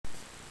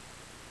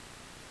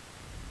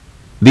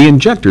The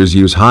injectors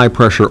use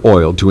high-pressure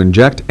oil to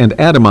inject and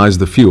atomize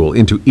the fuel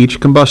into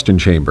each combustion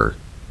chamber.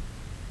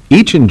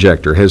 Each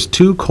injector has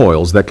two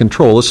coils that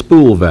control a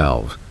spool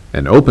valve,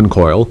 an open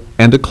coil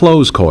and a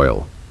close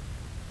coil.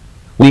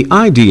 When the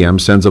IDM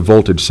sends a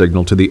voltage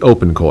signal to the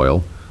open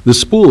coil, the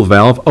spool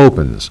valve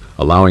opens,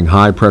 allowing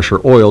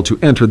high-pressure oil to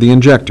enter the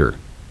injector.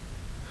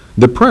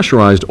 The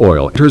pressurized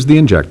oil enters the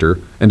injector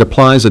and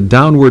applies a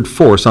downward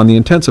force on the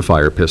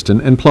intensifier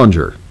piston and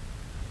plunger.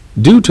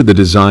 Due to the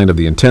design of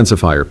the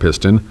intensifier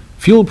piston,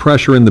 fuel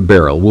pressure in the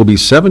barrel will be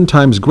 7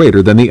 times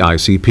greater than the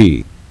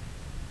ICP.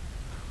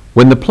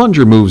 When the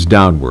plunger moves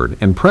downward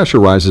and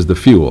pressurizes the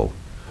fuel,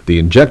 the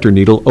injector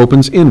needle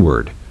opens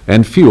inward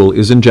and fuel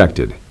is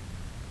injected.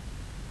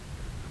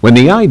 When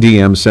the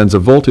IDM sends a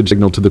voltage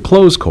signal to the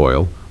close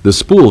coil, the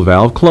spool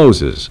valve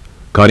closes,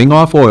 cutting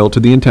off oil to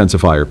the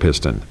intensifier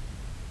piston.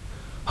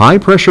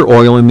 High-pressure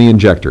oil in the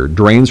injector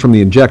drains from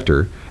the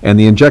injector and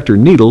the injector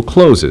needle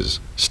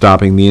closes,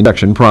 stopping the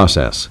injection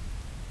process.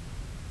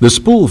 The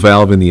spool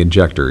valve in the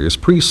injector is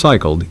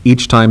pre-cycled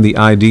each time the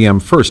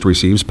IDM first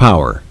receives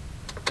power.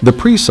 The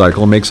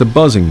pre-cycle makes a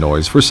buzzing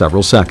noise for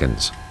several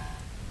seconds.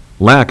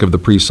 Lack of the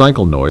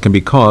pre-cycle noise can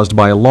be caused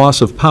by a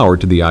loss of power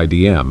to the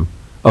IDM,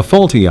 a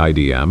faulty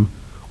IDM,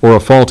 or a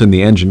fault in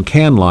the engine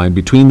can line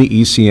between the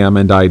ECM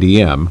and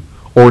IDM,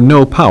 or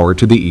no power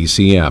to the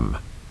ECM.